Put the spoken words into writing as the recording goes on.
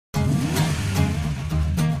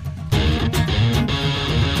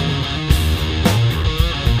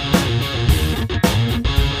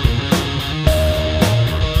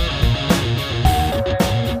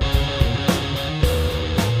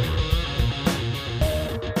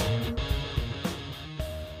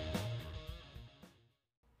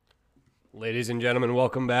Ladies and gentlemen,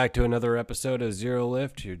 welcome back to another episode of Zero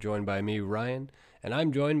Lift. You're joined by me, Ryan, and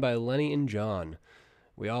I'm joined by Lenny and John.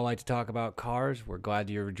 We all like to talk about cars. We're glad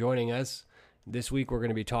you're joining us. This week we're going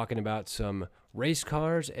to be talking about some race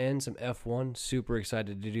cars and some F1. Super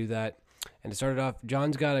excited to do that. And to start it off,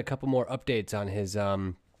 John's got a couple more updates on his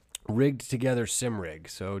rigged together sim rig.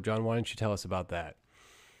 So John, why don't you tell us about that?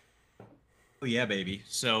 Oh yeah, baby.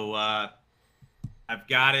 So I've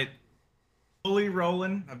got it fully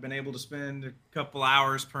rolling. I've been able to spend a couple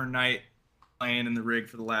hours per night playing in the rig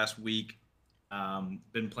for the last week.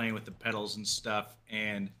 Been playing with the pedals and stuff,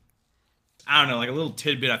 and I don't know, like a little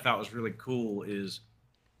tidbit I thought was really cool is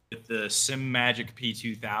with the Sim Magic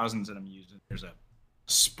P2000s that I'm using, there's a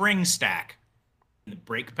spring stack in the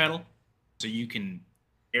brake pedal, so you can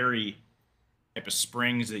vary type of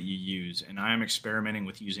springs that you use. And I'm experimenting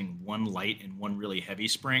with using one light and one really heavy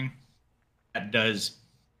spring. That does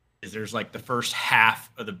is there's like the first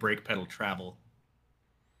half of the brake pedal travel.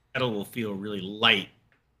 Pedal will feel really light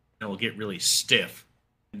and it will get really stiff.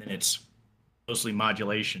 And then it's mostly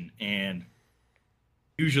modulation. And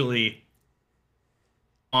usually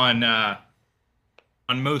on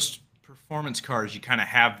most performance cars, you kind of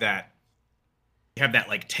have that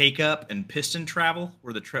like take up and piston travel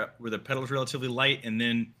where the pedal's relatively light, and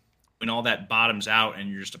then when all that bottoms out and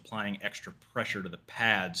you're just applying extra pressure to the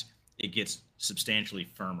pads, it gets substantially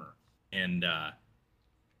firmer. And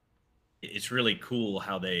it's really cool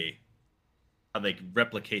how they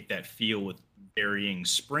replicate that feel with varying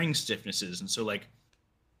spring stiffnesses. And so like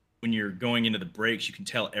when you're going into the brakes, you can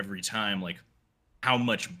tell every time like how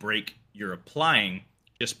much brake you're applying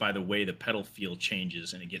just by the way the pedal feel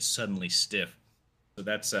changes and it gets suddenly stiff. So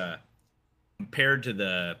that's compared to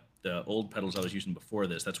the old pedals I was using before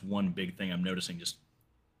this, that's one big thing I'm noticing just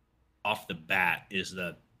off the bat is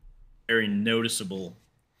the very noticeable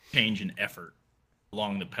change in effort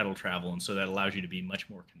along the pedal travel, and so that allows you to be much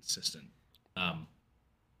more consistent. I'm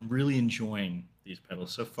really enjoying these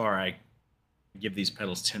pedals. So far, I give these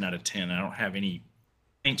pedals 10 out of 10. I don't have any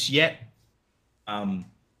complaints yet.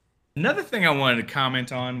 Another thing I wanted to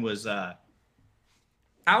comment on was how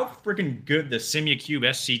freaking good the SimuCube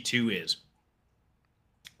SC2 is.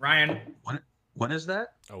 Ryan? When is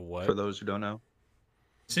that? Oh, what? For those who don't know.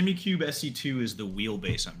 SimuCube SC2 is the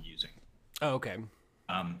wheelbase I'm using. Oh, okay.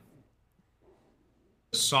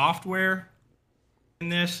 The software in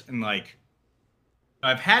this, and like,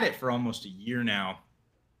 I've had it for almost a year now,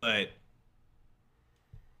 but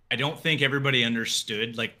I don't think everybody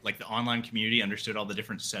understood, like the online community understood all the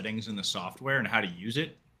different settings in the software and how to use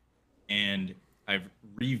it. And I've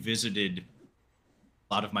revisited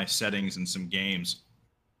a lot of my settings in some games,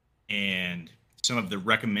 and some of the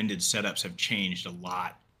recommended setups have changed a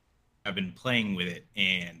lot. I've been playing with it,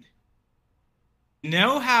 and you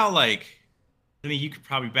know how, like, I mean, you could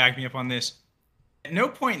probably back me up on this. At no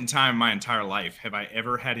point in time in my entire life have I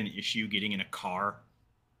ever had an issue getting in a car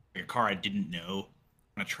I didn't know,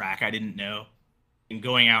 on a track I didn't know, and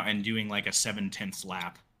going out and doing like a 7/10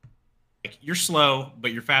 lap. Like, you're slow,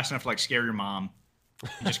 but you're fast enough to like scare your mom.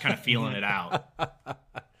 You're just kind of feeling it out.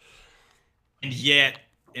 And yet,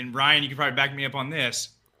 and Ryan, you can probably back me up on this,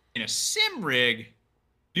 in a sim rig,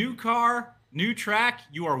 new car, new track,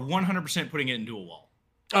 you are 100% putting it into a wall.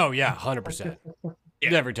 Oh, yeah, 100%.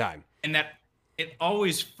 Yeah. Every time. And that, it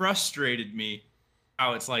always frustrated me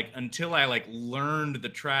how it's like, until I like learned the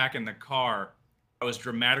track and the car, I was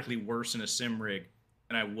dramatically worse in a sim rig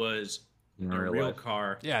than I was in a real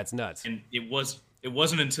car. Yeah, it's nuts. And it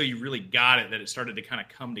wasn't until you really got it that it started to kind of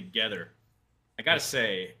come together. I gotta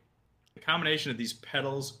say, the combination of these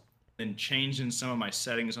pedals and changing some of my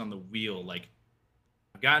settings on the wheel, like,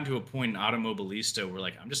 I've gotten to a point in Automobilista where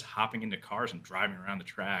like I'm just hopping into cars and driving around the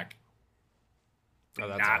track. Oh,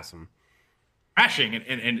 that's awesome. Crashing,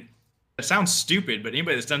 and it sounds stupid, but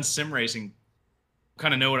anybody that's done sim racing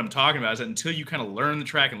kind of know what I'm talking about. Is that until you kind of learn the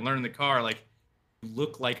track and learn the car, like, you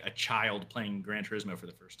look like a child playing Gran Turismo for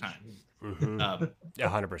the first time. Mm-hmm.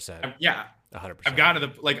 100%. Yeah, 100%. I've got to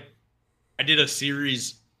the, like, I did a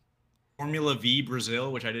series, Formula V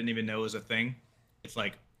Brazil, which I didn't even know was a thing. It's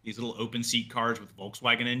like these little open seat cars with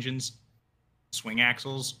Volkswagen engines, swing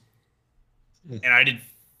axles. And I did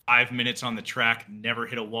 5 minutes on the track, never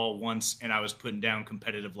hit a wall once, and I was putting down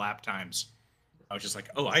competitive lap times. I was just like,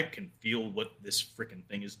 oh, I can feel what this freaking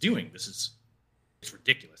thing is doing. It's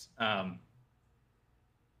ridiculous. So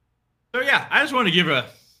yeah, I just want to give an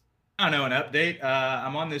update.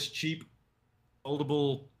 I'm on this cheap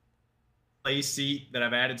foldable play seat that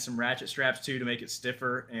I've added some ratchet straps to make it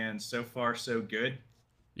stiffer, and so far so good.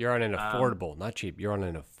 You're on an affordable, not cheap. You're on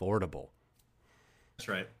an affordable. That's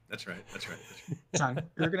right. That's right. That's right. That's right. Son,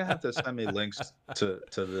 you're gonna have to send me links to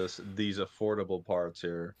these affordable parts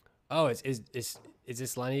here. Oh, is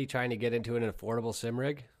this Lenny trying to get into an affordable sim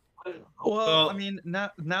rig? Well, I Well, mean,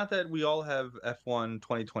 now that we all have F1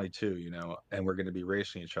 2022, and we're going to be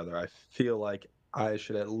racing each other, I feel like I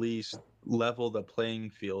should at least level the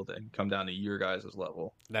playing field and come down to your guys'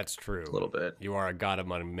 level That's a true. little bit, You are a god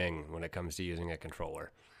among men when it comes to using a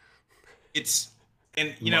controller. it's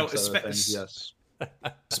and amongst other things. Yes.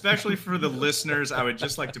 especially for the listeners, I would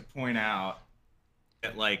just like to point out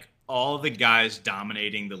that like all the guys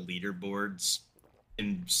dominating the leaderboards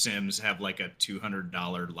in Sims have like a $200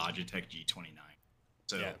 Logitech G29.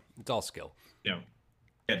 So Yeah, it's all skill. you know,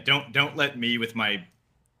 yeah, don't let me with my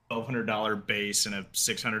 $1,200 base and a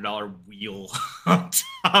 $600 wheel on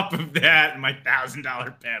top of that and my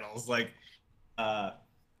 $1,000 pedals. Like, uh,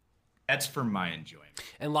 that's for my enjoyment.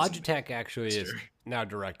 And Logitech actually is now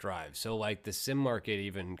direct drive. So like the sim market,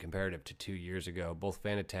 even comparative to 2 years ago, both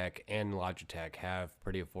Fanatec and Logitech have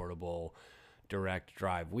pretty affordable direct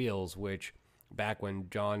drive wheels, which back when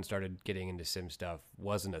John started getting into sim stuff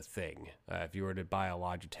wasn't a thing. If you were to buy a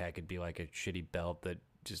Logitech, it'd be like a shitty belt that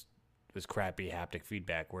just was crappy haptic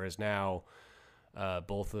feedback. Whereas now,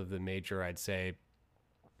 both of the major, I'd say,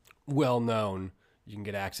 well known, you can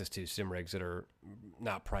get access to sim rigs that are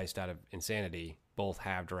not priced out of insanity. Both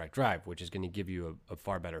have direct drive, which is going to give you a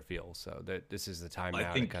far better feel. So this is the time I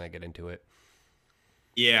now think, to kind of get into it.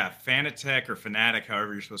 yeah, Fanatec or Fanatic,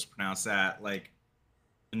 however you're supposed to pronounce that, like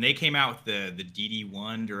when they came out with the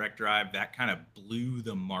DD1 direct drive, that kind of blew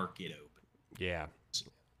the market open. Yeah,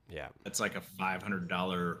 yeah, That's like a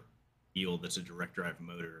 $500 wheel that's a direct drive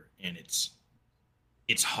motor, and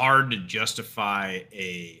it's hard to justify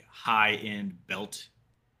a high end belt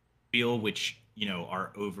wheel, which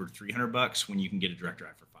are over $300 when you can get a direct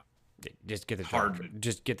drive for five. just get the Hard direct,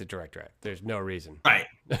 just get the direct drive. There's no reason. Right.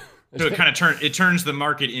 So it kind of turns the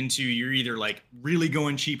market into you're either like really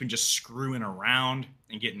going cheap and just screwing around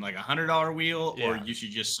and getting like $100 wheel, or Yeah. you should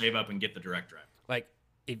just save up and get the direct drive. Like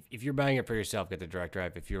if you're buying it for yourself, get the direct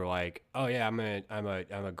drive. If you're like, oh yeah, I'm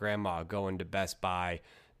a grandma going to Best Buy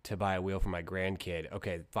to buy a wheel for my grandkid.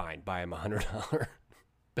 Okay, fine, buy him $100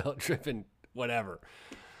 belt driven whatever.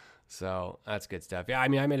 So that's good stuff. Yeah, I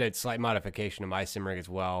mean, I made a slight modification to my sim rig as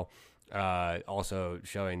well. Also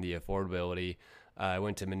showing the affordability. I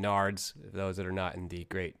went to Menards. Those that are not in the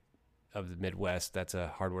great of the Midwest, that's a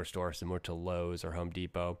hardware store similar to Lowe's or Home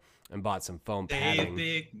Depot, and bought some foam padding.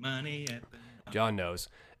 Big money at John knows,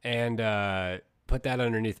 and put that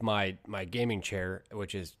underneath my gaming chair,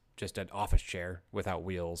 which is just an office chair without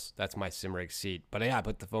wheels. That's my sim rig seat. But yeah, I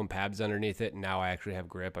put the foam pads underneath it, and now I actually have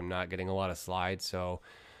grip. I'm not getting a lot of slides, so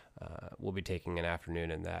we'll be taking an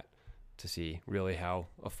afternoon in that to see really how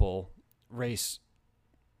a full race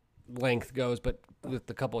length goes. But with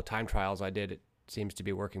the couple of time trials I did, it seems to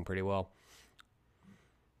be working pretty well.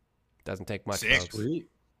 Doesn't take much, Sick. folks. Sweet.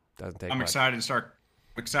 Doesn't take I'm much. excited to start.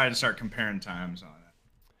 Excited to start comparing times on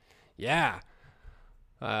it. Yeah.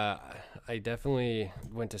 I definitely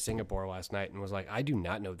went to Singapore last night and was like, I do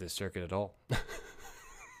not know this circuit at all.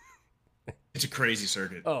 It's a crazy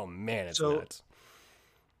circuit. Oh man, it's So- nuts.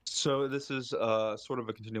 So this is sort of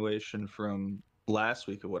a continuation from last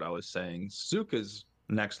week of what I was saying. Suzuka's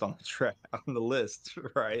next on the track on the list,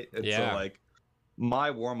 right? And Yeah. so like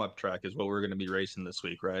my warm-up track is what we're going to be racing this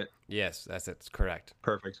week, right? Yes, that's correct.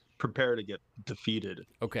 Perfect. Prepare to get defeated.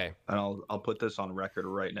 Okay. And I'll put this on record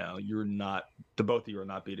right now. The both of you are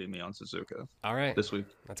not beating me on Suzuka All right. this week.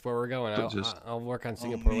 That's where we're going. So just- I'll work on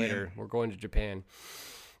Singapore man. later. We're going to Japan.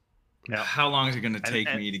 Yeah. How long is it going to And- take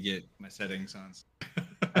and- me to get my settings on?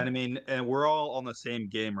 And I mean, and we're all on the same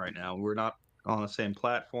game right now. We're not on the same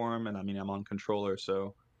platform, and I mean, I'm on controller,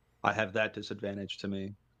 so I have that disadvantage to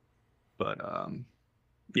me. But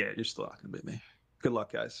yeah, you're still not gonna beat me. Good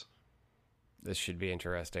luck, guys. This should be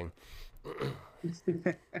interesting.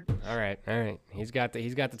 All right. He's got the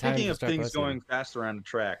time Speaking to of start things posting. going fast around the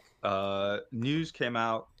track, news came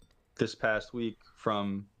out this past week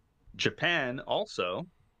from Japan. Also,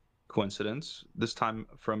 coincidence. This time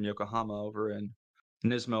from Yokohama over in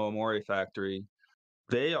Nismo Omori factory.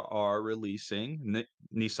 They are releasing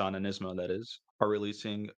Nissan and Nismo, that is, are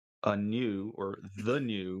releasing the new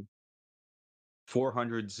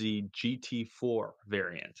 400Z GT4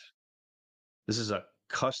 variant. This is a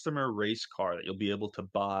customer race car that you'll be able to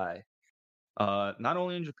buy not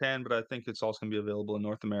only in Japan, but I think it's also going to be available in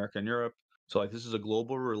North America and Europe. So like this is a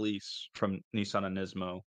global release from Nissan and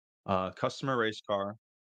Nismo. Customer race car,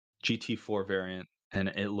 GT4 variant, and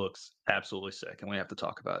it looks absolutely sick, and we have to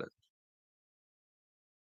talk about it.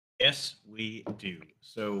 Yes, we do.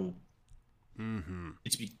 So Mm-hmm.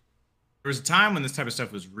 it's be- There was a time when this type of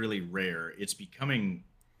stuff was really rare. It's becoming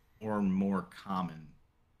more and more common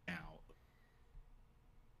now.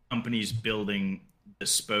 Companies building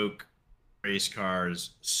bespoke race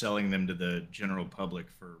cars, selling them to the general public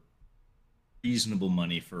for reasonable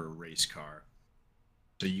money for a race car.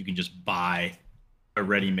 So you can just buy a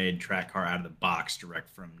ready-made track car out of the box direct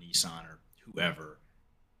from Nissan or whoever.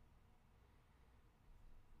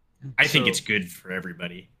 I think So it's good for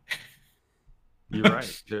everybody. you're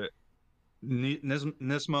right.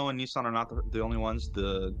 Nismo and Nissan are not the only ones.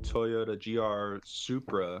 The Toyota GR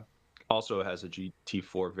Supra also has a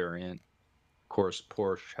GT4 variant. Of course,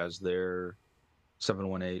 Porsche has their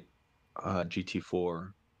 718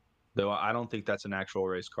 GT4. Though I don't think that's an actual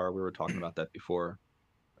race car. We were talking about that before,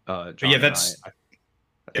 But yeah, John and I. that's I think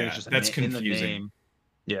it's yeah, just that's in the confusing. name.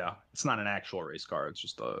 Yeah, it's not an actual race car. It's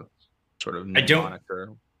just a sort of I name don't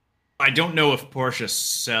moniker. I don't know if Porsche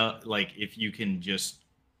sell like if you can just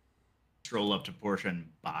stroll up to Porsche and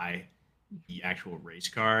buy the actual race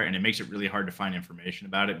car, and it makes it really hard to find information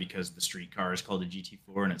about it because the street car is called a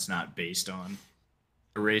GT4 and it's not based on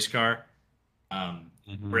a race car. Mhm.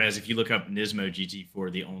 Whereas if you look up Nismo GT4,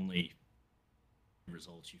 the only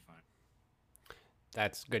results you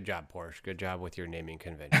That's good job, Porsche. Good job with your naming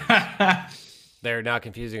conventions. find. They're not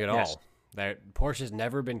confusing at Yes. all. Porsche has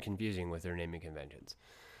never been confusing with their naming conventions.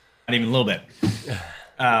 Not even a little bit.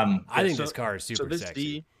 I Yeah. think this car is So super this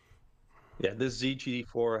sexy. this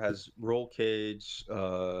ZGT4 has roll cage,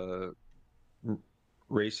 r-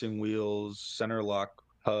 racing wheels, center lock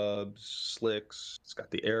hubs, slicks. It's got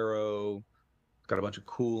the arrow. It's got a bunch of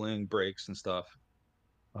cooling, brakes, and stuff.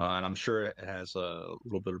 And I'm sure it has a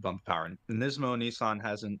little bit of bump power. And Nismo Nissan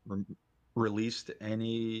hasn't released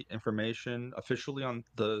any information officially on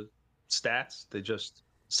the stats. They just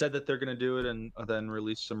said that they're going to do it and then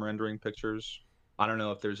release some rendering pictures. I don't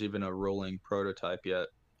know if there's even a rolling prototype yet.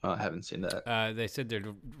 I haven't seen that. They said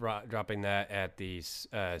they're dropping that at the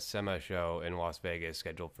SEMA show in Las Vegas,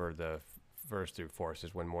 scheduled for the first through fourth,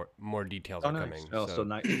 is when more details Oh, are nice. coming. Oh, so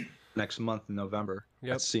So, next month in November at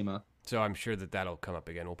yep. SEMA. So I'm sure that that'll come up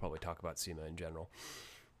again. We'll probably talk about SEMA in general.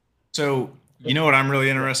 So you know what I'm really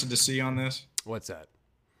Yeah. interested to see on this? What's that?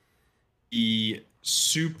 The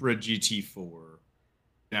Supra GT4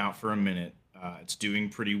 been out for a minute. It's doing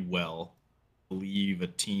pretty well. I believe a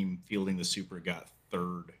team fielding the Supra got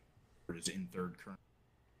third, or is in third current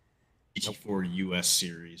GT4 US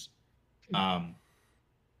series. Um,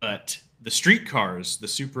 but the street cars, the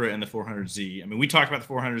Supra and the 400Z. I mean, we talked about the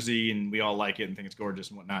 400Z and we all like it and think it's gorgeous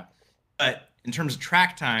and whatnot. But in terms of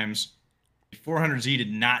track times, the 400Z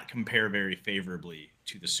did not compare very favorably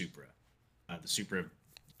to the Supra. The Supra,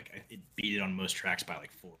 like, it beat it on most tracks by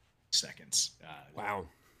like 4 seconds. Wow.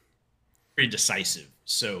 Pretty decisive.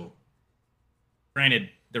 So, granted,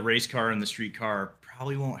 the race car and the street car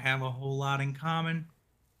probably won't have a whole lot in common in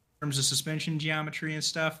terms of suspension geometry and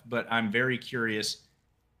stuff, but I'm very curious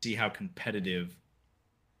to see how competitive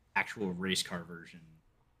actual race car version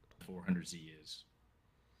of the 400Z is,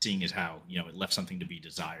 seeing as how, it left something to be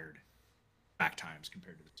desired back times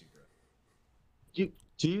compared to the Supra.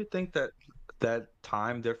 Do you think that that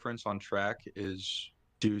time difference on track is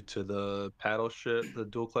due to the paddle shift, the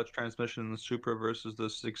dual clutch transmission in the Supra versus the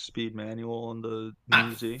 6-speed manual in the new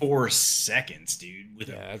Not Z? 4 seconds, dude, with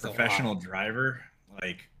a Yeah, that's a professional lot. driver.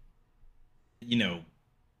 Like, you know,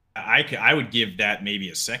 I would give that maybe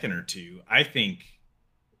a second or two. I think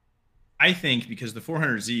because the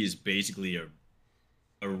 400Z is basically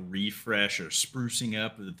a refresh or sprucing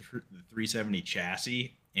up of the 370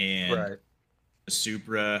 chassis, and Right. the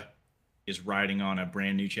Supra is riding on a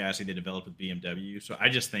brand new chassis they developed with BMW. So I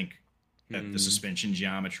just think that the Hmm. suspension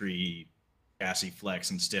geometry, chassis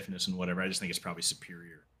flex, and stiffness and whatever, I just think it's probably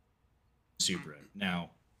superior to Supra.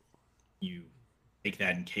 Now, you take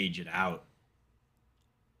that and cage it out,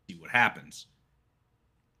 see what happens.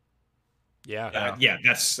 Yeah. Yeah.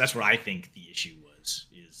 Yeah, that's what I think the issue was.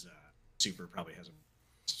 Is Supra probably has a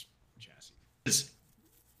chassis. Just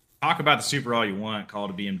talk about the Supra all you want, call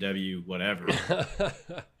it a BMW, whatever.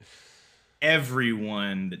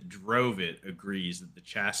 Everyone that drove it agrees that the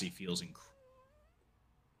chassis feels incredible.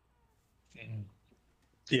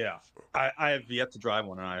 Yeah. I have yet to drive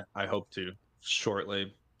one, and I hope to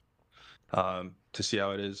shortly, to see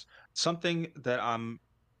how it is. Something that I'm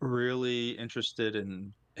really interested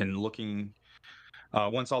in looking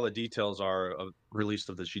once all the details are released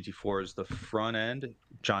of the GT4 is the front end.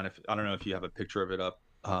 John, if I don't know if you have a picture of it up,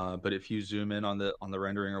 but if you zoom in on the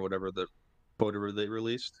rendering or whatever the photo they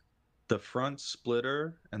released, the front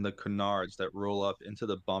splitter and the canards that roll up into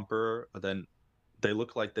the bumper, then they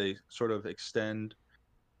look like they sort of extend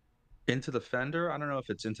into the fender. I don't know if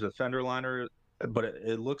it's into the fender liner but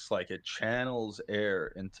it looks like it channels air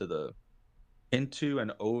into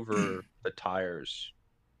and over the tires.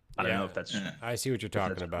 I don't know if that's I see what you're if talking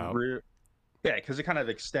that's about. yeah, because it kind of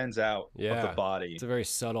extends out of the body. It's a very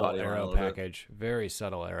subtle body aero line a little bit. package. Very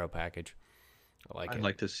subtle aero package. I like I'd it.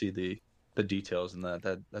 like to see the details in that.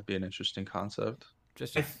 That'd be an interesting concept.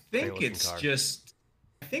 Just I a think great-looking it's car. just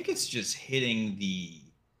I think it's just hitting the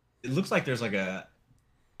it looks like there's like a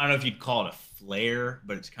I don't know if you'd call it a flare,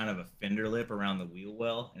 but it's kind of a fender lip around the wheel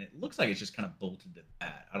well, and it looks like it's just kind of bolted to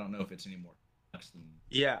that. I don't know if it's any more complex than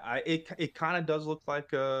Yeah, it kind of does look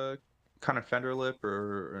like a kind of fender lip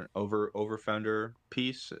or an over fender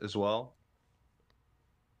piece as well.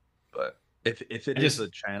 But if it I is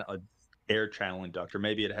just a air channel inductor,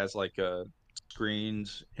 maybe it has like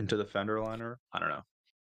screens into the fender liner. I don't know.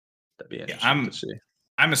 That'd be yeah, interesting to see.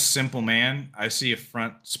 I'm a simple man. I see a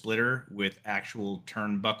front splitter with actual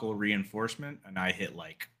turnbuckle reinforcement, and I hit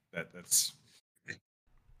like that. That's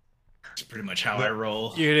pretty much how I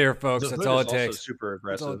roll. You hear, folks. The That's hood all is it also takes. super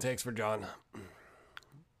That's all it aggressive. takes for John.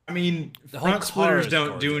 I mean, The whole front car splitters is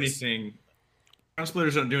don't do gorgeous. anything. Front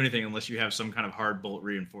splitters don't do anything unless you have some kind of hard bolt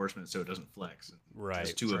reinforcement so it doesn't flex. Right.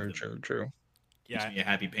 There's two of them. True. Makes me a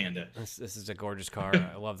happy panda. This is a gorgeous car.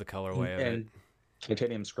 I love the colorway of it. And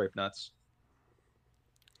titanium scrape nuts.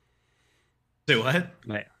 Say what?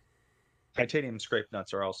 Yeah. Titanium scrape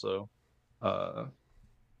nuts are also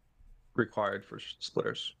required for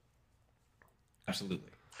splitters. Absolutely.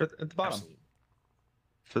 At the bottom. Absolutely.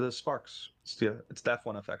 For the sparks. It's the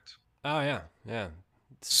F1 effect. Oh yeah.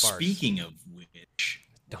 Sparks. Speaking of which,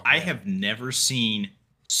 Oh, I man. have never seen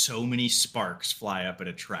so many sparks fly up at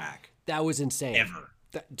a track That was insane. ever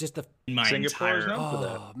Just the in my Singapore is entire known for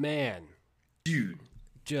that. oh man, dude.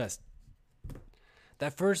 just the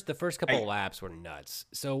first couple of laps were nuts.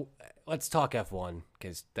 So let's talk F1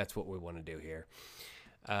 because that's what we want to do here.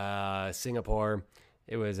 Singapore,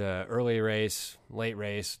 it was a early race, late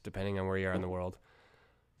race, depending on where you are in the world.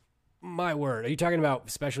 My word, are you talking about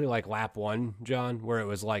especially like lap 1, John, where it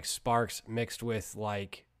was like sparks mixed with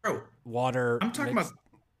like Bro, water? I'm talking mixed- about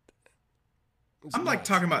It's I'm like nuts.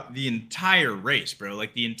 talking about the entire race, bro.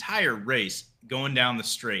 Like the entire race going down the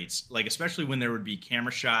straights, like especially when there would be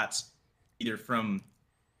camera shots either from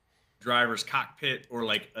driver's cockpit or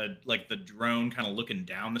like the drone kind of looking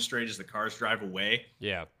down the straight as the cars drive away.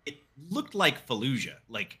 Yeah. It looked like Fallujah.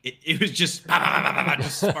 Like it was just,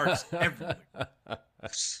 just sparks everywhere.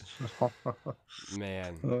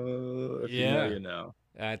 Man. If Yeah. you know, you know.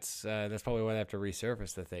 That's probably why they have to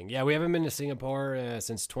resurface the thing. Yeah, we haven't been to Singapore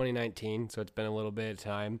since 2019, so it's been a little bit of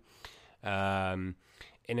time. An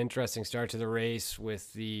interesting start to the race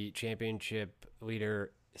with the championship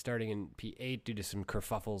leader starting in P8 due to some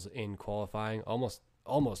kerfuffles in qualifying.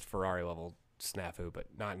 Almost Ferrari level snafu, but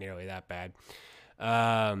not nearly that bad.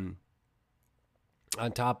 On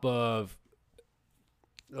top of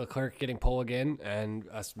Leclerc getting pole again, and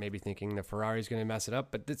us maybe thinking the Ferrari's going to mess it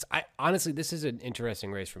up. But honestly, this is an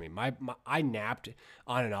interesting race for me. I napped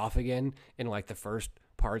on and off again in like the first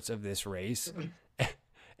parts of this race,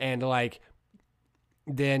 and like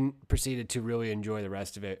then proceeded to really enjoy the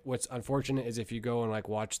rest of it. What's unfortunate is if you go and like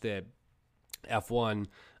watch the F1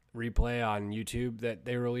 replay on YouTube that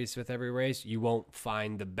they release with every race, you won't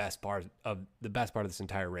find the best part of this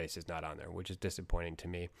entire race is not on there, which is disappointing to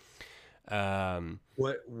me.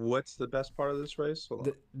 What's the best part of this race?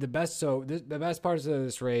 The best parts of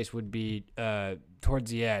this race would be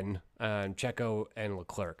towards the end, Checo and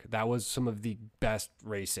Leclerc. That was some of the best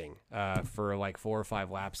racing for like 4 or 5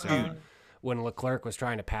 laps. When Leclerc was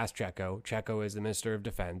trying to pass Checo is the Minister of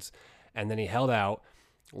Defense, and then he held out.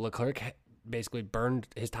 Leclerc basically burned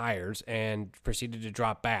his tires and proceeded to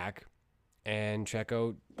drop back, and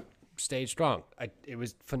Checo stayed strong. It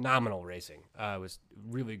was phenomenal racing. It was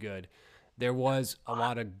really good. There was a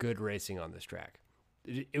lot of good racing on this track.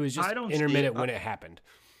 It was just intermittent when it happened.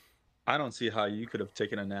 I don't see how you could have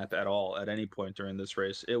taken a nap at all at any point during this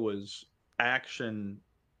race. It was action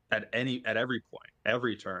at every point,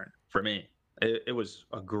 every turn for me. It was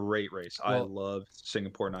a great race. I loved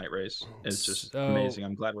Singapore night race. It's just amazing.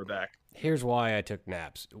 I'm glad we're back. Here's why I took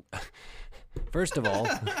naps. First of all,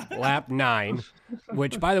 lap 9,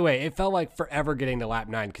 which, by the way, it felt like forever getting to lap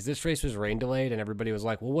 9 because this race was rain delayed and everybody was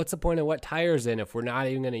like, well, what's the point of wet tires in if we're not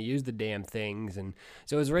even going to use the damn things? And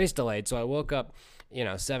so it was race delayed. So I woke up,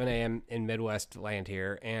 7 a.m. in Midwest land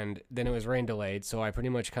here, and then it was rain delayed. So I pretty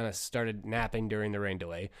much kind of started napping during the rain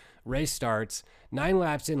delay. Race starts. 9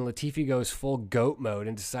 laps in, Latifi goes full goat mode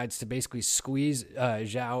and decides to basically squeeze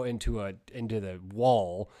Zhao into the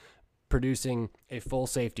wall, producing a full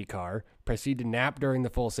safety car, proceed to nap during the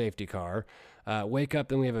full safety car. Wake up,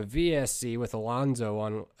 then we have a VSC with Alonso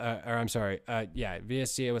on,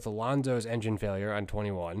 VSC with Alonso's engine failure on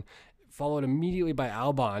 21, followed immediately by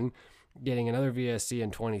Albon getting another VSC in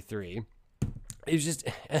 23. It was just,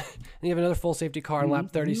 and you have another full safety car on lap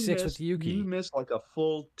 36 with Yuki. You missed like a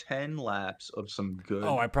full 10 laps of some good.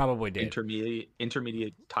 Oh, I probably did.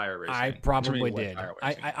 Intermediate tire racing. I probably did.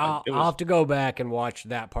 I'll have to go back and watch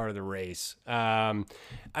that part of the race.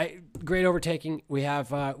 Great overtaking. We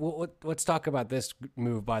have. Let's talk about this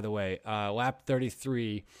move. By the way, lap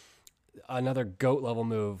 33, another GOAT level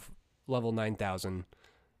move, level 9,000,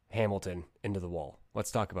 Hamilton into the wall. Let's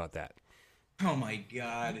talk about that. Oh my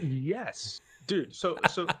God. Yes. Dude, so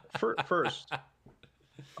first,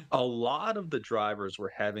 a lot of the drivers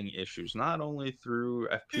were having issues, not only through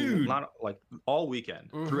FP1, not like all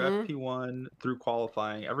weekend, through FP1, through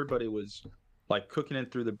qualifying. Everybody was like cooking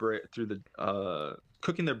it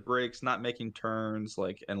cooking their brakes, not making turns,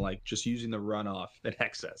 and just using the runoff in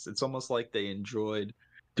excess. It's almost like they enjoyed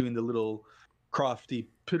doing the little crofty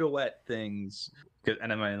pirouette things.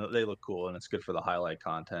 And I mean, they look cool and it's good for the highlight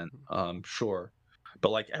content. Sure.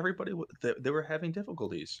 But like everybody, they were having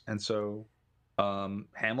difficulties. And so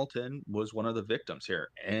Hamilton was one of the victims here.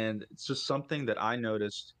 And it's just something that I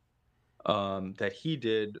noticed that he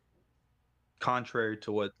did contrary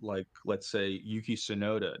to what, like, let's say Yuki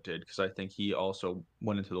Tsunoda did, because I think he also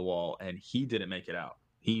went into the wall and he didn't make it out.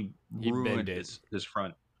 He ruined his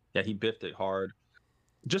front. Yeah, he biffed it hard.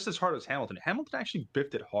 Just as hard as Hamilton. Hamilton actually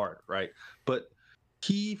biffed it hard, right? But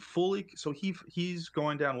he's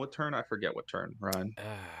going down what turn? I forget what turn, Ryan.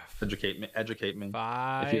 Educate me.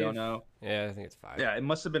 5. If you don't know. Yeah, I think it's 5. Yeah, it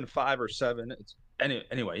must have been 5 or 7.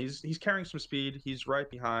 Anyway, he's carrying some speed. He's right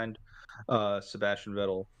behind Sebastian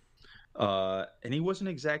Vettel. And he wasn't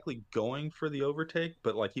exactly going for the overtake,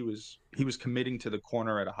 but like he was committing to the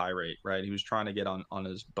corner at a high rate, right? He was trying to get on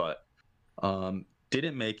his butt.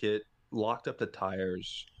 Didn't make it, locked up the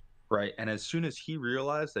tires. Right. And as soon as he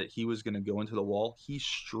realized that he was going to go into the wall, he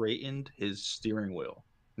straightened his steering wheel.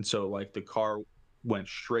 And so like the car went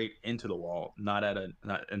straight into the wall,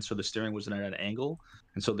 and so the steering wasn't at an angle.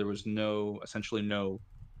 And so there was essentially no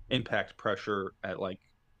impact pressure at like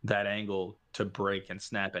that angle to brake and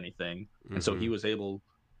snap anything. And so he was able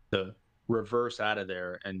to reverse out of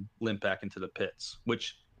there and limp back into the pits,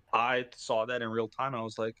 which I saw that in real time. And I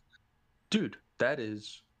was like, dude, that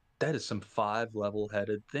is some 5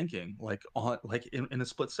 level-headed thinking, in a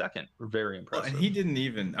split second. Very impressive. Well,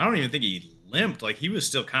 and I don't even think he limped. Like he was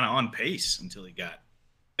still kind of on pace until he got,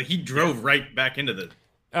 like he drove right back into the.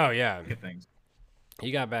 Oh yeah. Things.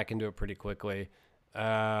 He got back into it pretty quickly.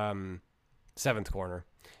 7th corner.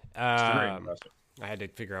 Very impressive. I had to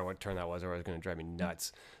figure out what turn that was, or it was going to drive me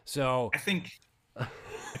nuts. So I think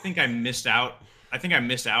I missed out. I think I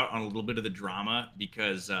missed out on a little bit of the drama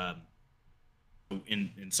because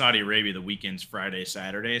in Saudi Arabia, the weekend's Friday,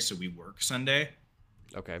 Saturday, so we work Sunday.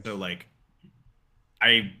 Okay. So like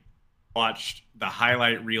I watched the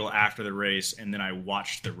highlight reel after the race, and then I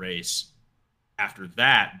watched the race after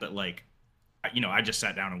that. But like, I just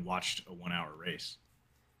sat down and watched a 1-hour race.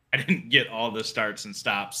 I didn't get all the starts and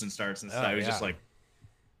stops. It was just like,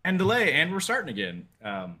 and delay, and we're starting again.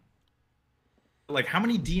 Like, how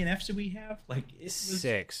many DNFs do we have? Like, it was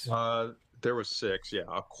 6. There was 6. Yeah,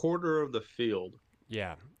 a quarter of the field.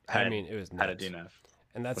 Yeah, it was nuts. Had a DNF,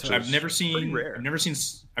 and that's what I've never seen. Rare. I've never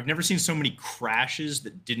seen so many crashes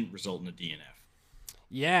that didn't result in a DNF.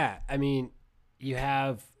 Yeah, I mean, you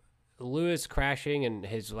have Lewis crashing and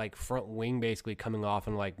his like front wing basically coming off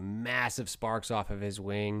and like massive sparks off of his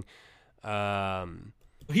wing.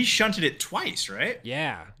 He shunted it twice, right?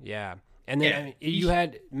 Yeah. And then you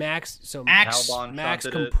had Max. So Max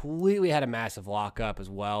completely had a massive lockup as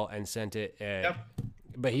well and sent it.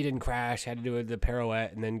 But he didn't crash. Had to do the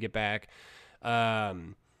pirouette and then get back. That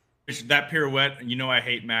pirouette, I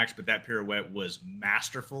hate Max, but that pirouette was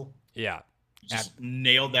masterful. Yeah, just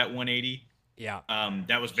nailed that 180. Yeah,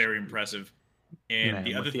 that was very impressive. And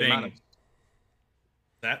the other thing,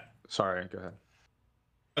 sorry, go ahead.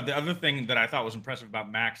 The other thing that I thought was impressive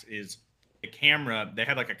about Max is the camera. They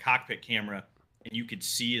had like a cockpit camera, and you could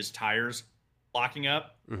see his tires locking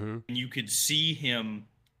up, and you could see him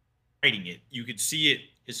fighting it. You could see it.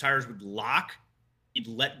 His tires would lock. He'd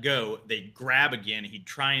let go. They'd grab again. He'd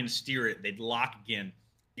try and steer it. They'd lock again.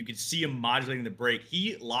 You could see him modulating the brake.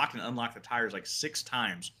 He locked and unlocked the tires like 6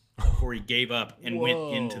 times before he gave up and went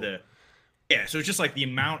into the. Yeah, so it's just like the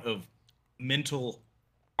amount of mental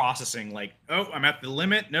processing. Like, oh, I'm at the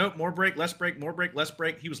limit. Nope, more brake, less brake, more brake, less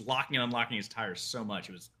brake. He was locking and unlocking his tires so much.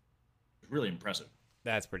 It was really impressive.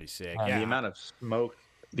 That's pretty sick. The amount of smoke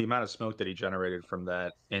the amount of smoke that he generated from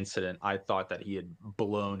that incident, I thought that he had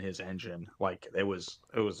blown his engine. Like it was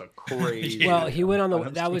a Yeah. Well, crazy he went on amount the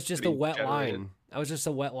of that smoke was just that a he wet generated. line. That was just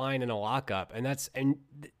a wet line and a lockup.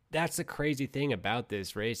 That's the crazy thing about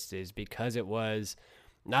this race is because it was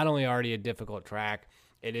not only already a difficult track,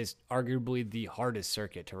 it is arguably the hardest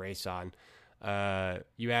circuit to race on.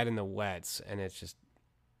 You add in the wets and it's just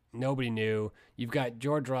nobody knew. You've got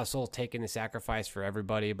George Russell taking the sacrifice for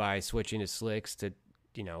everybody by switching to slicks to,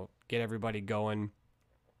 get everybody going.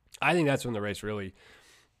 I think that's when the race really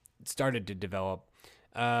started to develop.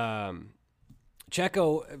 Um,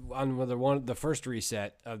 Checo on the first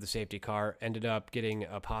reset of the safety car ended up getting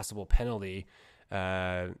a possible penalty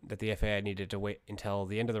that the FAI needed to wait until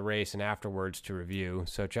the end of the race and afterwards to review.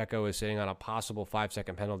 So Checo is sitting on a possible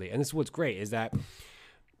 5-second penalty. And this is what's great is that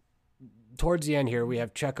towards the end here, we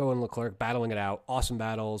have Checo and Leclerc battling it out. Awesome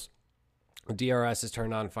battles. The DRS is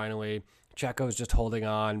turned on finally. Checo's just holding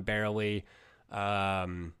on barely.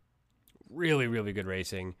 Really, really good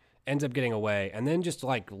racing. Ends up getting away and then just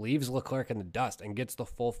leaves Leclerc in the dust and gets the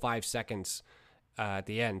full 5 seconds at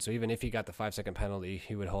the end. So even if he got the 5-second penalty,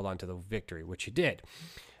 he would hold on to the victory, which he did.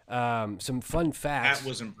 Some fun facts. That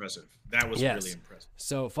was impressive. That was Yes. really impressive.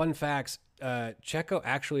 So fun facts. Checo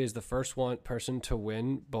actually is the first person to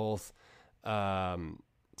win both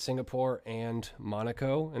Singapore and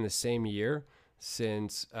Monaco in the same year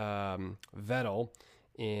since Vettel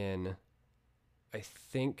in, I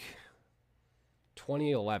think,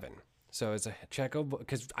 2011. So it's a Checo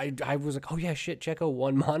because I was like, oh yeah, shit, Checo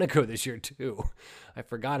won Monaco this year too. I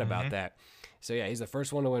forgot about that. So yeah, he's the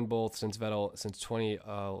first one to win both since Vettel since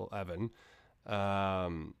 2011.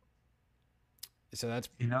 So that's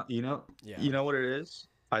You yeah. you know what it is?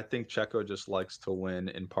 I think Checo just likes to win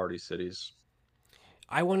in party cities.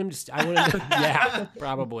 I want him to. I want him to. Yeah,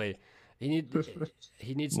 probably. He needs to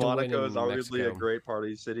win Monaco is in arguably a Mexico. great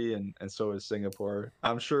party city, and so is Singapore.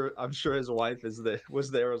 I'm sure his wife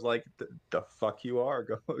was like, the fuck you are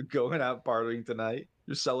going out partying tonight.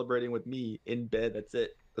 You're celebrating with me in bed. That's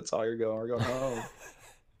it. That's all you're going. We're going home.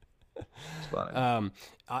 It's funny.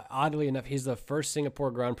 Oddly enough, he's the first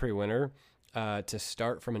Singapore Grand Prix winner to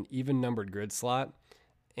start from an even numbered grid slot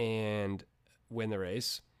and win the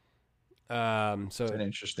race. It's So an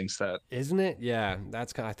interesting stat. isn't it? Yeah,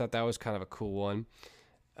 I thought that was kind of a cool one.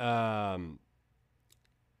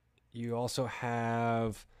 You also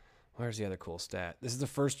have, where's the other cool stat? This is the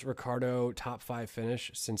first Ricardo top 5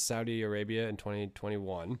 finish since Saudi Arabia in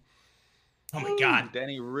 2021. Oh my God.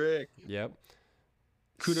 Danny Rick. Yep.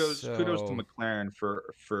 Kudos to So- McLaren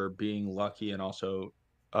for being lucky and also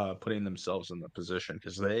putting themselves in the position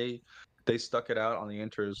because they stuck it out on the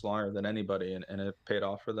inters longer than anybody and it paid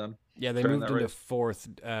off for them. Yeah, they during moved that into race. fourth.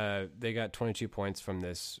 They got 22 points from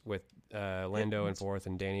this with Lando in fourth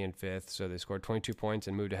and Danny in fifth. So they scored 22 points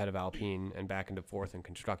and moved ahead of Alpine and back into fourth in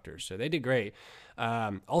constructors. So they did great.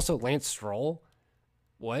 Also, Lance Stroll.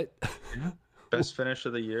 What? Best finish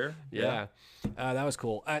of the year. Yeah. That was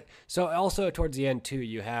cool. So also towards the end too,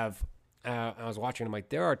 you have. I was watching. I'm like,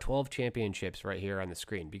 there are 12 championships right here on the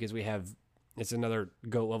screen because we have. It's another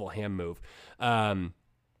GOAT level ham move.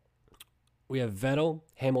 We have Vettel,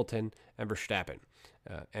 Hamilton, and Verstappen,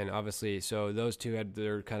 and obviously, so those two had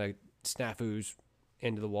their kind of snafus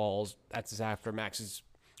into the walls. That's after Max's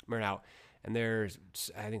burn out, and they're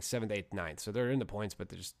I think 7th, 8th, 9th. So they're in the points, but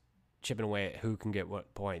they're just chipping away at who can get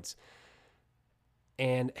what points.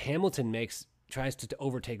 And Hamilton tries to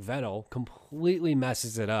overtake Vettel, completely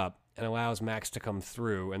messes it up, and allows Max to come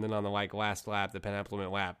through. And then on the last lap, the penultimate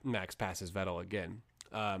lap, Max passes Vettel again.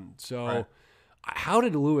 Right. How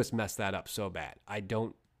did Lewis mess that up so bad?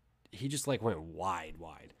 He just went wide.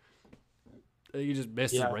 He just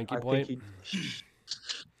missed the ranking point.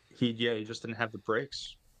 He just didn't have the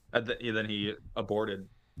brakes. Then he aborted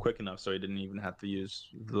quick enough, so he didn't even have to use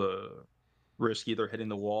the risk either hitting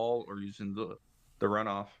the wall or using the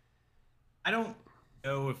runoff. I don't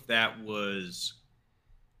know if that was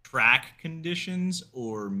track conditions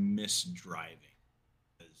or misdriving.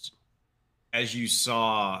 As you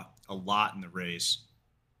saw a lot in the race,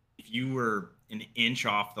 if you were an inch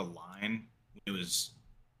off the line when it was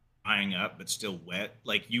drying up but still wet,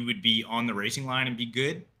 you would be on the racing line and be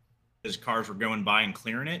good because cars were going by and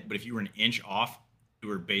clearing it. But if you were an inch off, you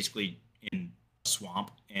were basically in a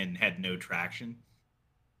swamp and had no traction.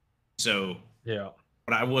 So Yeah.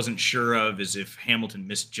 what I wasn't sure of is if Hamilton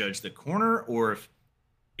misjudged the corner or if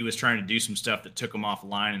he was trying to do some stuff that took him off the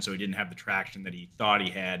line, and so he didn't have the traction that he thought he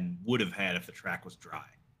had and would have had if the track was dry.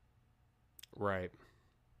 Right.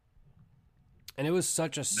 And it was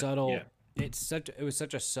such a subtle. Yeah. It was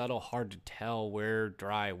such a subtle, hard to tell where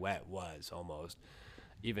dry, wet was almost,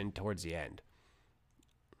 even towards the end.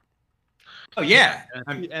 Oh yeah,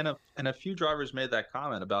 And a few drivers made that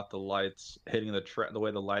comment about the lights hitting the track. The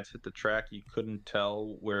way the lights hit the track, you couldn't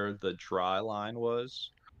tell where the dry line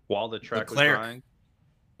was while the track was Leclerc drying.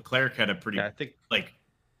 Leclerc had a Yeah, pretty I think like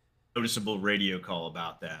noticeable radio call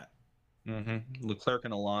about that. Leclerc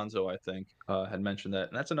and Alonso, I think, had mentioned that.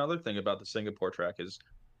 And that's another thing about the Singapore track is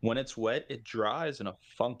when it's wet, it dries in a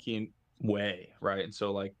funky way, right? And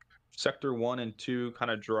so like sector 1 and 2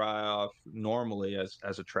 kind of dry off normally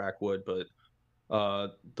as a track would, but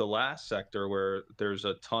the last sector where there's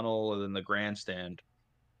a tunnel and then the grandstand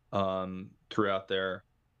throughout there,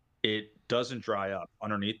 it doesn't dry up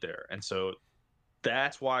underneath there. And so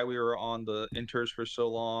that's why we were on the inters for so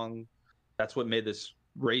long. That's what made this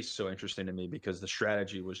race so interesting to me because the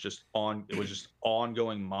strategy was just on. It was just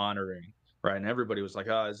ongoing monitoring, right? And everybody was like,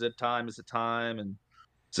 "Oh, is it time? Is it time? And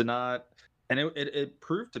is it not?" And it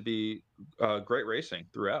proved to be great racing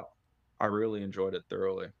throughout. I really enjoyed it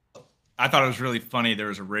thoroughly. I thought it was really funny. There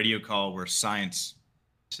was a radio call where Science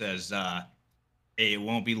says, "Hey, it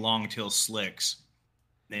won't be long till slicks."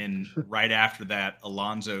 Then right after that,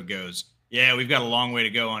 Alonso goes, "Yeah, we've got a long way to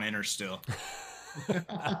go on inner still."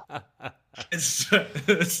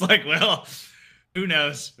 It's like, well, who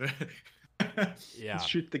knows? Yeah,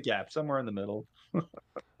 Shoot the gap somewhere in the middle.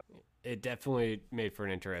 it definitely made for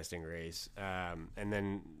an interesting race. And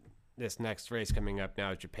then this next race coming up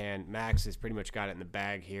now is Japan. Max has pretty much got it in the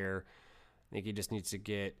bag here. I think he just needs to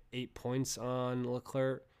get 8 points on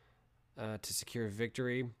Leclerc to secure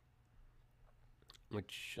victory.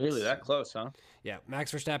 Which Really that close, huh? Yeah,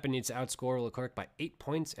 Max Verstappen needs to outscore Leclerc by 8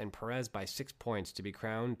 points and Perez by 6 points to be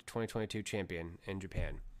crowned 2022 champion in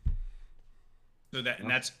Japan. So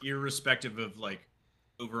that's irrespective of like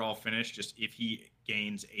overall finish. Just if he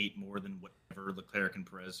gains 8 more than whatever Leclerc and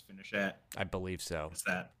Perez finish at. I believe so. It's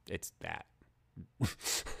that. It's that.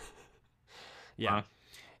 Yeah.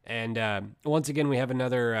 And once again, we have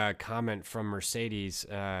another comment from Mercedes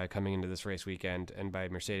coming into this race weekend. And by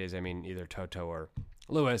Mercedes, I mean either Toto or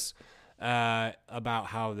Lewis, about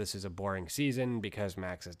how this is a boring season because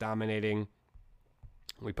Max is dominating.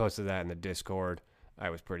 We posted that in the Discord. I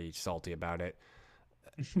was pretty salty about it.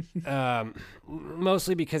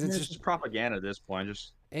 Mostly because it's just propaganda at this point.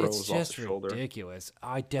 It's just ridiculous.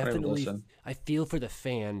 I definitely I feel for the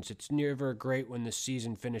fans. It's never great when the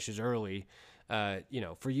season finishes early.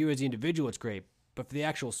 For you as the individual, it's great, but for the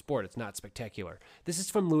actual sport, it's not spectacular. This is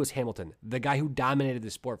from Lewis Hamilton, the guy who dominated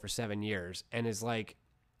the sport for 7 years, and is like,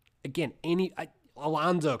 again,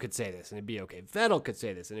 Alonso could say this and it'd be okay. Vettel could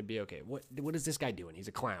say this and it'd be okay. What is this guy doing? He's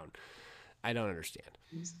a clown. I don't understand.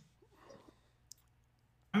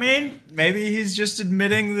 I mean, maybe he's just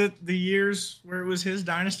admitting that the years where it was his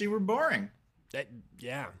dynasty were boring.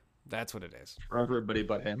 Yeah, that's what it is. For everybody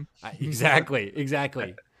but him. Exactly.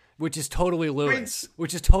 Which is totally Lewis.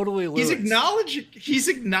 He's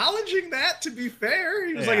acknowledging that, to be fair.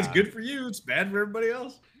 He was like, it's good for you, it's bad for everybody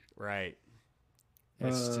else. Right.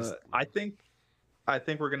 I think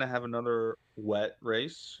we're gonna have another wet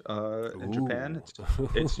race in Japan.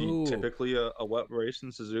 It's typically a wet race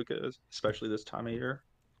in Suzuka, especially this time of year.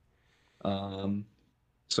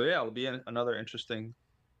 So yeah, it'll be another interesting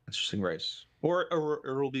race, or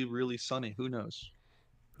it'll be really sunny. Who knows?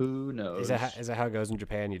 Is that how it goes in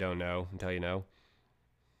Japan? You don't know until you know.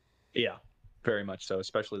 Yeah, very much so,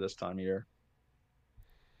 especially this time of year.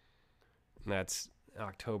 And that's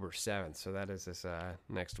October 7th, so that is this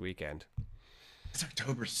next weekend. It's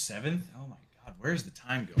October 7th? Oh my God, where's the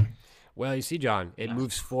time going? Well, you see, John, it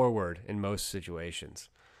moves forward in most situations.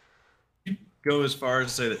 You go as far as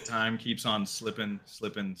to say that time keeps on slipping.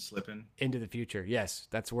 Into the future, yes.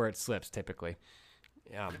 That's where it slips, typically.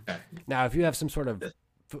 Now, if you have some sort of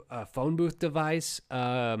phone booth device,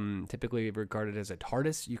 typically regarded as a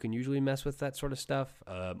TARDIS, you can usually mess with that sort of stuff.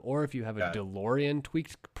 Or if you have a DeLorean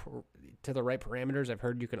tweaked to the right parameters, I've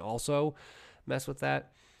heard you can also mess with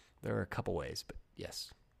that. There are a couple ways, but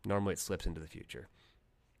yes, normally it slips into the future.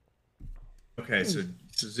 Okay, so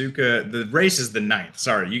Suzuka, the race is the 9th.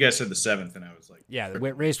 Sorry, you guys said the 7th, and I was like... Yeah, the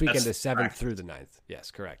race weekend is 7th through the 9th.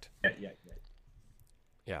 Yes, correct.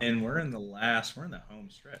 Yeah. And we're in the home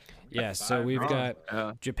stretch. So we've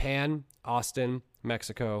got Japan, Austin,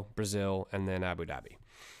 Mexico, Brazil, and then Abu Dhabi.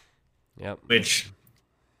 Yep. Which,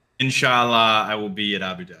 inshallah, I will be at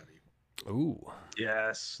Abu Dhabi. Ooh.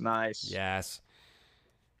 Yes, nice. Yes.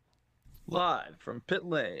 Live from pit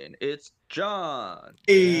lane, it's John.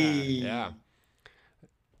 Hey. Yeah.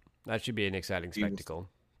 That should be an exciting spectacle.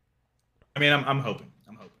 I mean, I'm hoping.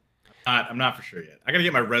 I'm not for sure yet. I got to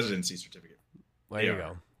get my residency certificate. There you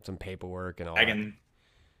go. Some paperwork and all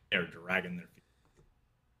They're dragging their feet.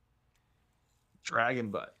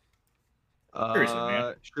 Dragon butt. Seriously,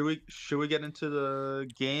 man. Should we get into the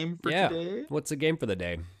game for Yeah. today? What's the game for the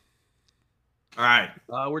day? All right.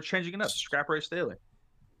 We're changing it up. Scrap Race Daily.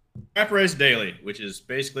 Scrap Race Daily, which is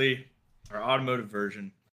basically our automotive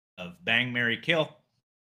version of Bang, Marry, Kill.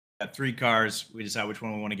 Got 3 cars. We decide which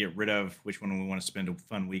one we want to get rid of, which one we want to spend a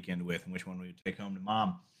fun weekend with, and which one we would take home to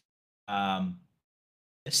mom.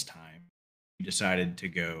 This time, we decided to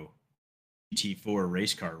go GT4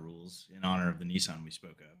 race car rules in honor of the Nissan we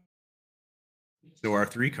spoke of. So our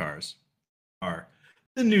 3 cars are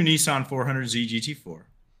the new Nissan 400Z GT4,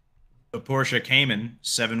 the Porsche Cayman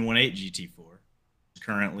 718 GT4,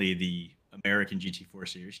 currently the American GT4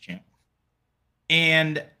 Series champ.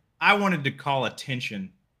 And I wanted to call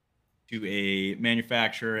attention to a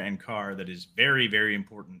manufacturer and car that is very, very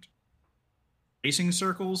important racing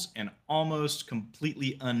circles and almost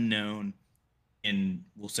completely unknown in,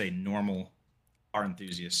 we'll say, normal car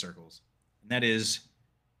enthusiast circles. And that is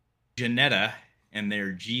Ginetta and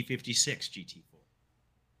their G56 GT4.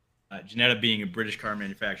 Ginetta being a British car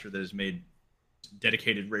manufacturer that has made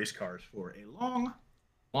dedicated race cars for a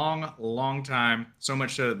long time. So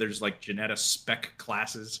much so that there's like Ginetta spec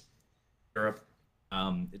classes in Europe.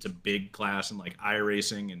 It's a big class in like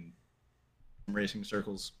iRacing and racing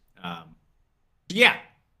circles. Yeah,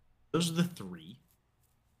 those are the 3. Who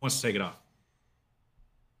wants to take it off?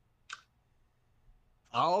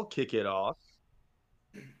 I'll kick it off.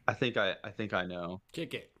 I think I know.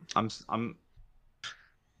 Kick it. It's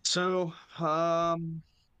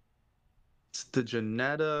the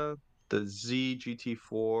Ginetta, the Z GT4,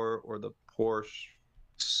 or the Porsche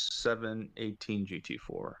 718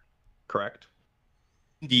 GT4, correct?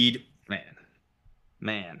 Indeed.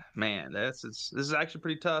 Man, this is actually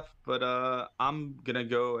pretty tough, but I'm gonna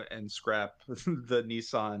go and scrap the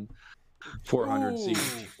Nissan 400Z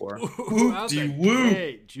GT4.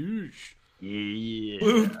 Whoop-de-whoop. Yeah.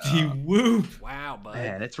 Whoop-de-whoop. Wow, bud.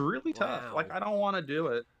 Man, it's really tough. Wow. Like, I don't want to do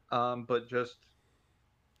it, but just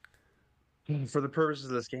for the purposes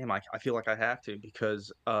of this game, I feel like I have to,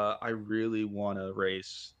 because I really want to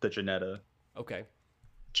race the Ginetta Okay.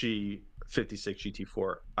 G56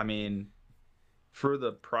 GT4. I mean, for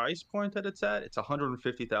the price point that it's at, it's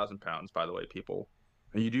 150,000 pounds, by the way, people.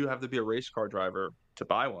 And you do have to be a race car driver to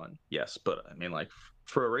buy one, yes, but I mean, like,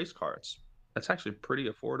 for a race car, that's actually pretty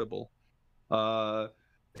affordable.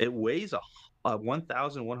 It weighs a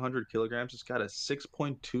 1,100 kilograms. It's got a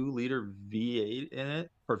 6.2 liter V8 in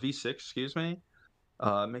it, or V6, excuse me,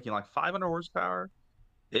 making like 500 horsepower.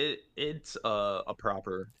 It's a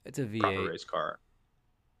proper It's a proper V8. race car.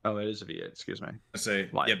 Oh, it is a V8. Excuse me. I say,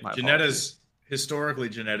 My Ginetta's historically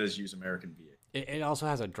Ginetta's use American V8. It also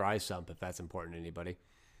has a dry sump, if that's important to anybody.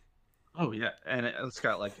 Oh yeah, and it's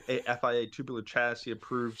got like a FIA tubular chassis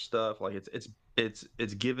approved stuff. Like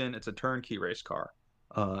it's given. It's a turnkey race car,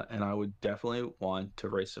 and I would definitely want to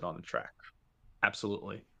race it on the track.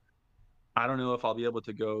 Absolutely. I don't know if I'll be able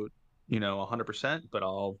to go, 100%, but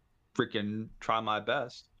I'll freaking try my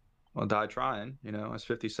best. I'll die trying, as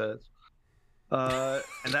 50 says.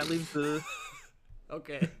 And that leaves the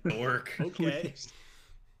Okay. Work. Okay.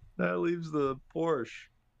 that leaves the Porsche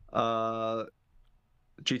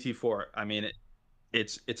GT4. I mean,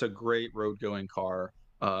 it's a great road going car.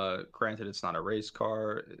 Granted, it's not a race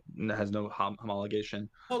car. It has no homologation.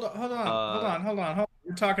 Hold on.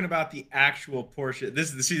 We're talking about the actual Porsche.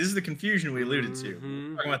 This is the confusion we alluded to.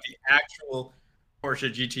 We're talking about the actual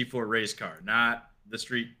Porsche GT4 race car, not the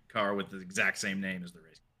street car with the exact same name as the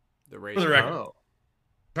race car. The race. For the record. Oh.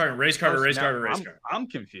 We're talking race car to race car to race car. I'm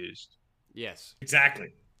confused. Yes.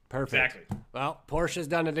 Exactly. Perfect. Exactly. Well, Porsche's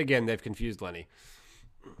done it again. They've confused Lenny.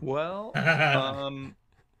 Well,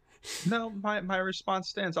 no, my response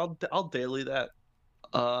stands. I'll daily that,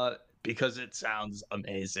 because it sounds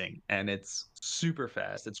amazing and it's super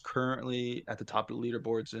fast. It's currently at the top of the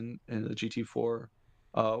leaderboards in the GT4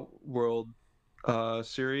 World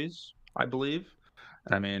Series, I believe.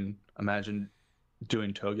 And I mean, imagine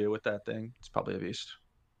doing toge with that thing. It's probably a beast.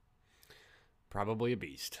 Probably a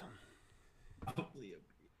beast. Probably a beast.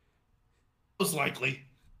 Most likely.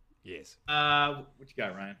 Yes. What you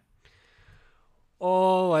got, Ryan?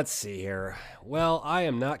 Oh, let's see here. Well, I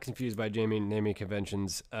am not confused by naming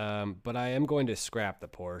conventions, but I am going to scrap the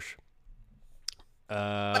Porsche.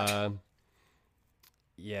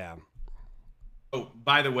 Yeah. Oh,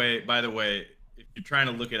 by the way, if you're trying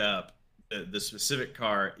to look it up, the specific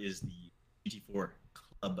car is the GT4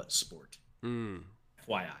 Club Sport.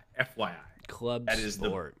 FYI. Club that is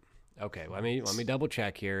Sport. Okay, let me double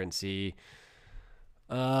check here and see.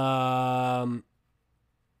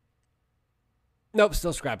 Nope,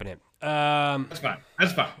 still scrapping it. That's fine.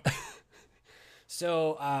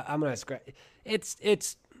 So I'm gonna scrap.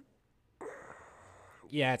 It's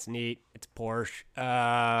yeah, it's neat. It's Porsche.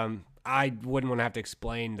 I wouldn't want to have to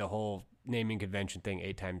explain the whole naming convention thing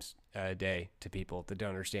 8 times a day to people that don't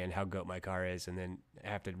understand how goat my car is, and then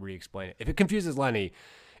have to re-explain it. If it confuses Lenny,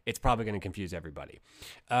 it's probably going to confuse everybody.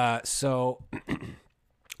 So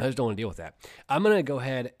I just don't want to deal with that. I'm going to go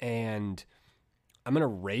ahead and I'm going to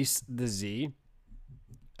race the Z.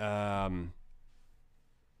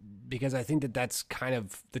 Because I think that that's kind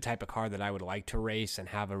of the type of car that I would like to race and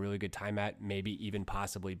have a really good time at, maybe even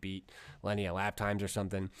possibly beat Lenny at lap times or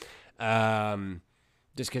something.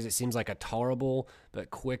 Just because it seems like a tolerable but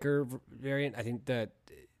quicker variant. I think that,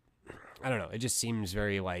 I don't know, it just seems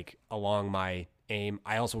very like along my aim.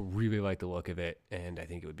 I also really like the look of it, and I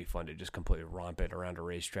think it would be fun to just completely romp it around a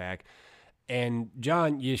racetrack. And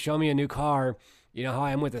John, you show me a new car. You know how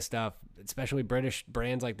I am with this stuff, especially British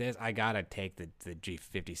brands like this. I gotta take the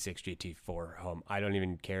G56 GT4 home. I don't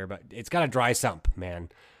even care about. It's got a dry sump, man.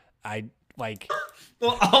 I like.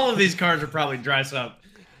 Well, all of these cars are probably dry sump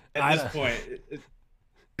at this point.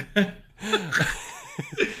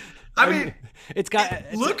 I mean, it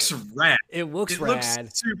looks rad. It looks rad.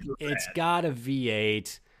 Looks super rad. It's got a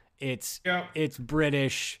V8. It's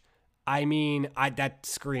British. I mean, that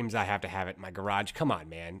screams I have to have it in my garage. Come on,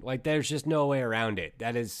 man. Like, there's just no way around it.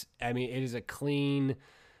 That is, I mean, it is a clean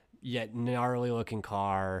yet gnarly looking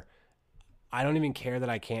car. I don't even care that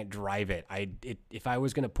I can't drive it. If I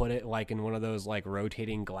was going to put it like in one of those like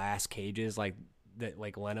rotating glass cages like that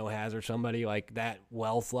like Leno has or somebody, like that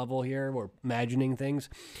wealth level here, we're imagining things.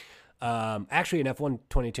 Actually in F1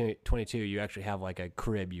 22, you actually have like a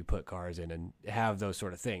crib you put cars in and have those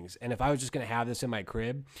sort of things. And if I was just going to have this in my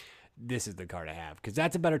crib, this is the car to have, because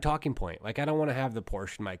that's a better talking point. Like, I don't want to have the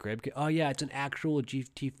Porsche in my crib. Oh yeah, it's an actual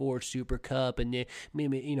GT4 Super Cup and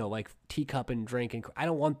maybe, you know, like teacup and drink. And I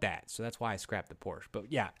don't want that, so that's why I scrapped the Porsche.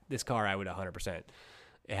 But yeah, this car I would 100%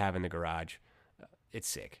 have in the garage. It's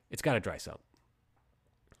sick. It's got a dry sump.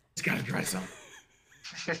 It's got a dry sump.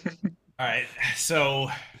 All right, so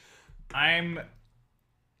I'm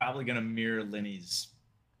probably gonna mirror Lenny's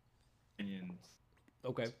opinions.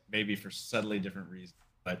 Okay. Maybe for subtly different reasons,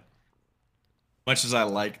 but much as I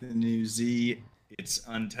like the new Z, it's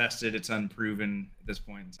untested, it's unproven at this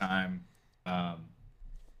point in time.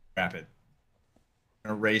 Scrap it. I'm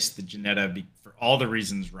gonna race the Ginetta for all the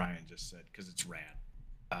reasons Ryan just said, because it's rad.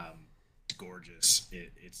 It's gorgeous.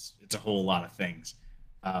 It's a whole lot of things.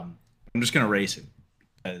 I'm just gonna race it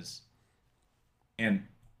because, and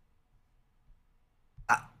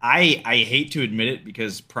I hate to admit it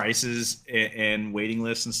because prices and waiting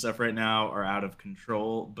lists and stuff right now are out of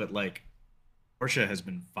control, but like, Porsche has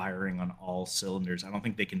been firing on all cylinders. I don't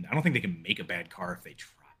think they can make a bad car if they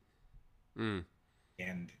try.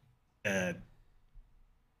 And the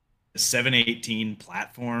 718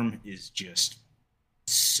 platform is just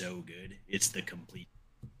so good. It's the complete.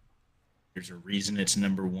 There's a reason it's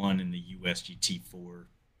number 1 in the US GT4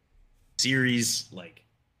 series. Like,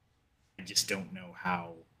 I just don't know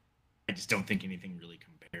how. I just don't think anything really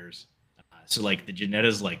compares. So like the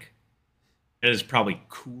Ginetta's like. It is probably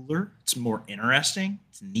cooler. It's more interesting.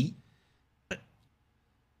 It's neat. But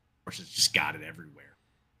of course, it's just got it everywhere.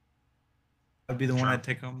 That'd be the one I'd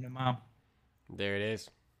take home to mom. There it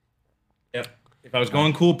is. Yep. If I was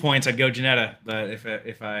going cool points, I'd go Ginetta. But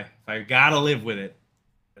if I gotta live with it,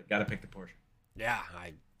 I gotta pick the Porsche. Yeah,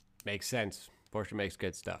 makes sense. Porsche makes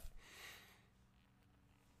good stuff.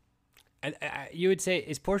 And you would say,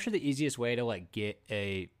 is Porsche the easiest way to like get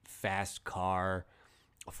a fast car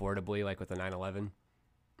affordably, like with the 911?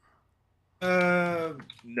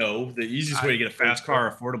 No. The easiest way to get a fast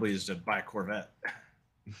car affordably is to buy a Corvette.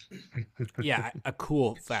 Yeah, a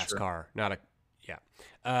cool fast car, not a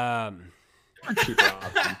Cheaper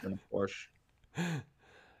option than a Porsche.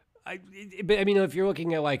 But I mean, if you're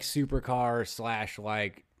looking at like supercar /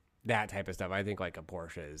 like that type of stuff, I think like a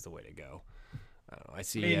Porsche is the way to go. I don't know. I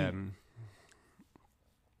see.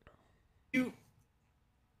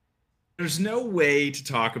 There's no way to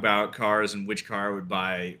talk about cars and which car I would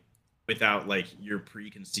buy without like your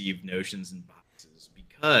preconceived notions and boxes,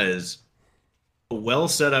 because a well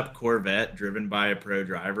set up Corvette driven by a pro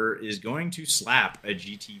driver is going to slap a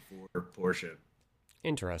GT4 Porsche.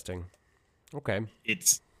 Interesting. Okay.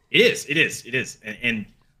 It is. And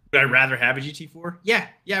would I rather have a GT4? Yeah,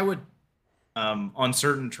 I would. On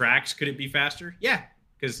certain tracks, could it be faster? Yeah,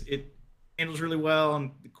 because it handles really well,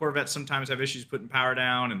 and the Corvettes sometimes have issues putting power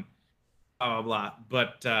down and blah, blah,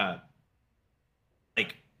 blah. But,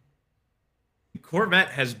 like, Corvette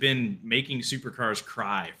has been making supercars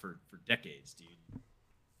cry for decades, dude.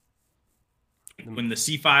 When the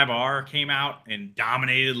C5R came out and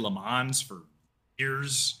dominated Le Mans for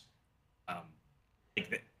years,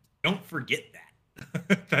 don't forget that.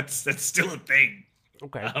 That's still a thing.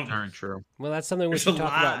 Okay. Very true. Well, that's something we there's should a talk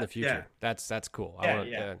about in the lot, future. yeah. That's cool. Yeah, I want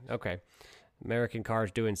yeah. okay. American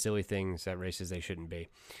cars doing silly things at races they shouldn't be.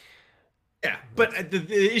 Yeah, but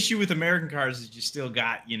the issue with American cars is you still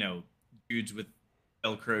got, dudes with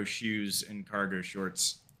Velcro shoes and cargo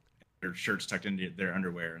shorts, their shirts tucked into their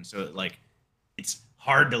underwear. And so, it's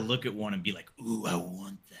hard to look at one and be like, ooh, I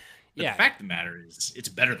want that. But Yeah. the fact of the matter is, it's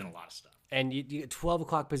better than a lot of stuff. And you 12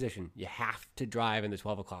 o'clock position. You have to drive in the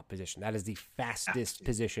 12 o'clock position. That is the fastest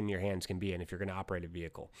position your hands can be in if you're going to operate a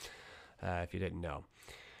vehicle, if you didn't know.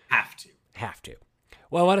 Have to.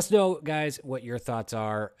 Well, let us know, guys, what your thoughts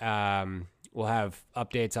are. We'll have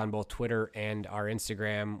updates on both Twitter and our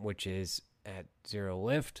Instagram, which is at Zero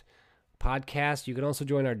Lift Podcast. You can also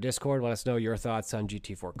join our Discord. Let us know your thoughts on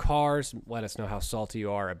GT4 cars. Let us know how salty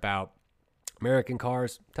you are about American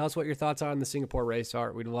cars. Tell us what your thoughts on the Singapore race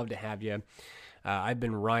are. We'd love to have you. I've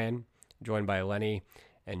been Ryan, joined by Lenny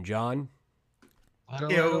and John.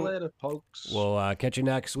 Later, folks. We'll catch you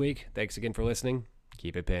next week. Thanks again for listening.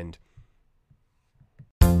 Keep it pinned.